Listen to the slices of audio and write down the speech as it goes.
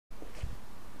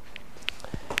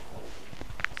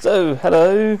So,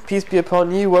 hello, peace be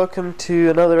upon you. Welcome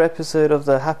to another episode of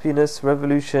the Happiness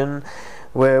Revolution,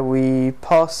 where I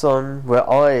pass on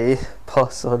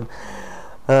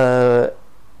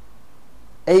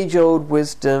age-old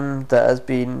wisdom that has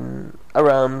been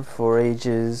around for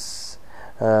ages,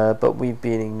 but we've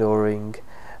been ignoring,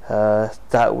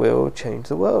 that will change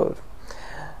the world.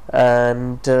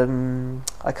 And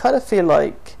I kind of feel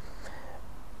like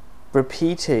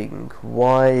repeating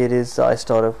why it is that I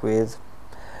start off with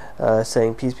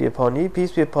saying peace be upon you.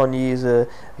 Peace be upon you is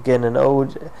again an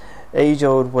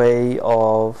age-old way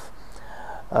of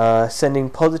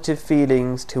sending positive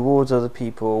feelings towards other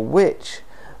people, which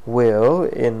will,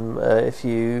 if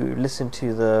you listen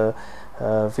to the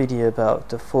video about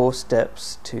the 4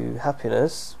 steps to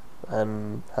happiness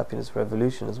and happiness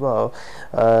revolution as well,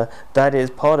 that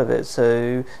is part of it.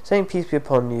 So saying peace be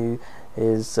upon you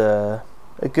is a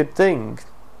good thing,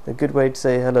 a good way to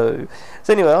say hello.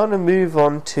 So anyway, I want to move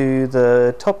on to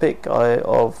the topic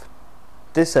of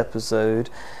this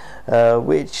episode,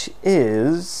 which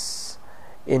is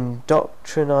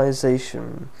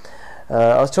indoctrination.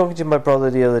 I was talking to my brother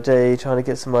the other day, trying to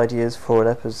get some ideas for an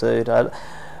episode.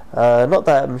 Not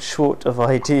that I'm short of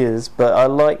ideas, but I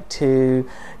like to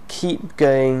keep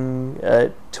going,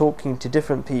 talking to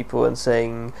different people and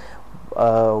saying,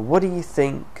 what do you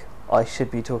think I should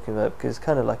be talking about? Because it's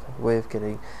kind of like a way of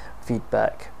getting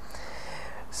feedback.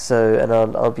 So, and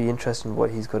I'll be interested in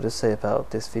what he's got to say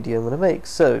about this video I'm going to make.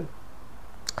 So,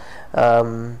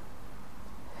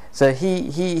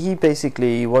 he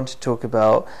basically wanted to talk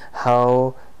about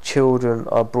how children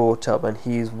are brought up, and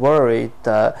he's worried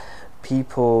that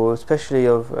people, especially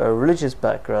of a religious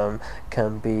background,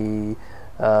 can be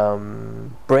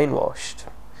brainwashed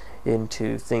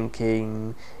into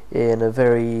thinking in a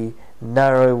very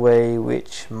narrow way,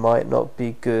 which might not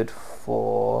be good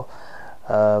for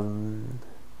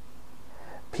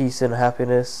peace and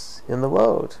happiness in the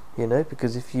world,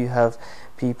 because if you have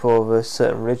people of a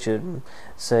certain religion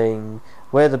saying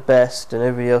we're the best and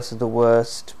everybody else is the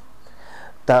worst,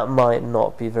 that might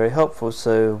not be very helpful.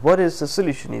 So what is the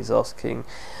solution, he's asking?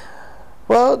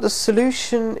 Well, the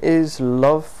solution is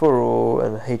love for all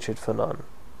and hatred for none.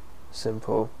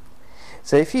 Simple.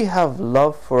 So if you have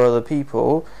love for other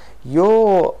people,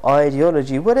 your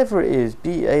ideology, whatever it is,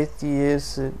 be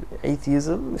atheism, if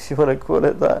you want to call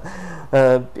it that,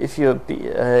 if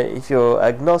you're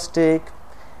agnostic,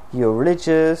 you're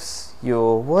religious,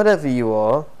 you're whatever you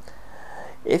are,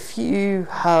 if you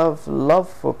have love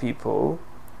for people,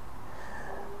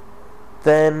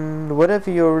 then whatever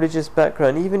your religious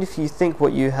background, even if you think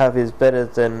what you have is better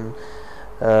than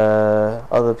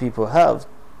other people have,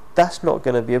 that's not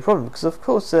going to be a problem. Because of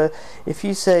course, if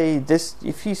you say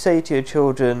to your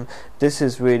children, this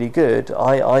is really good,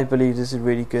 I believe this is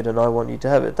really good and I want you to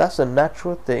have it, that's a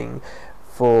natural thing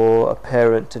for a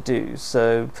parent to do.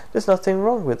 So there's nothing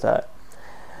wrong with that.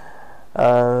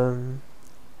 And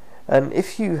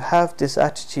if you have this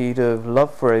attitude of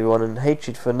love for everyone and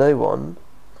hatred for no one,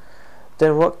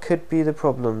 then what could be the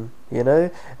problem,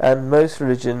 And most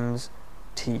religions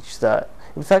teach that.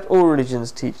 In fact, all religions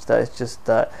teach that. It's just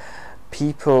that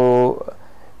people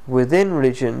within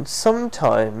religion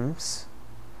sometimes,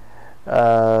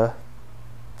 I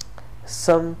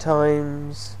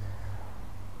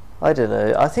don't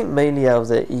know, I think mainly out of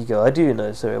their ego. I do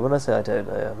know, sorry, when I say I don't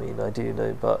know, I mean I do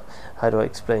know, but how do I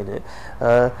explain it?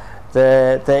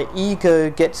 Their ego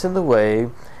gets in the way,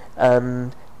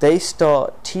 and they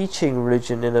start teaching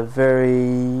religion in a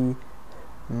very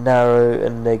narrow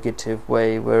and negative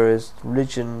way, whereas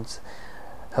religions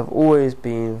have always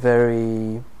been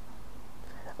very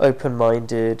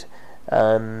open-minded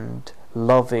and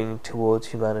loving towards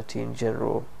humanity in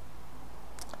general.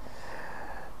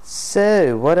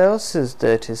 So what else is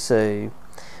there to say?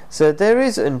 So there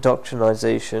is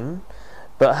indoctrination,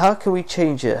 but how can we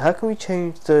change it? How can we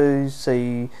change those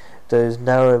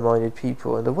narrow-minded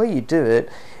people? And the way you do it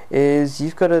is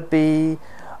you've got to be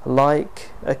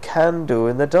like a candle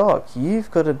in the dark.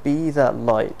 You've got to be that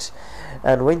light.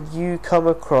 And when you come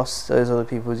across those other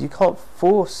people, you can't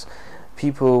force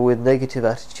people with negative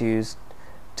attitudes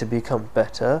to become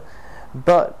better,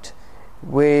 but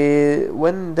with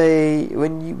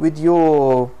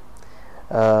your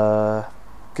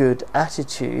good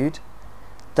attitude,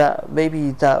 that maybe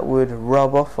that would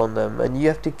rub off on them, and you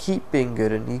have to keep being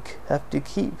good, and you have to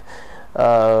keep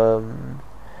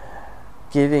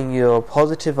giving your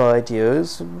positive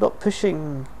ideas, not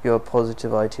pushing your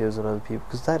positive ideas on other people,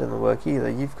 because that doesn't work either.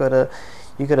 You've got to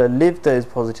live those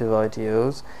positive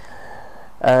ideals,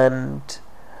 and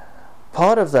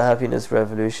part of the happiness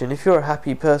revolution. If you're a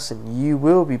happy person, you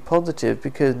will be positive,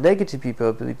 because negative people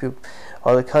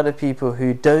are the kind of people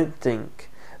who don't think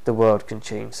the world can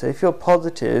change. So if you're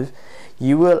positive,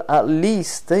 you will at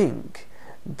least think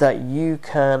that you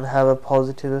can have a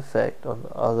positive effect on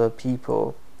other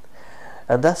people.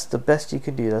 And that's the best you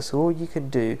can do. That's all you can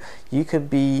do. You can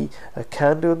be a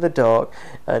candle in the dark,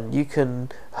 and you can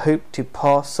hope to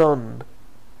pass on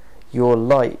your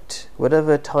light,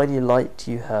 whatever tiny light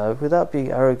you have, without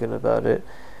being arrogant about it,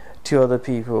 to other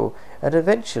people. And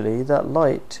eventually that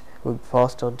light will be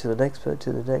passed on to the next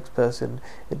person,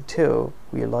 until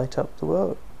we light up the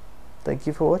world. Thank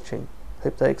you for watching.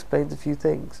 Hope that explains a few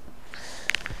things.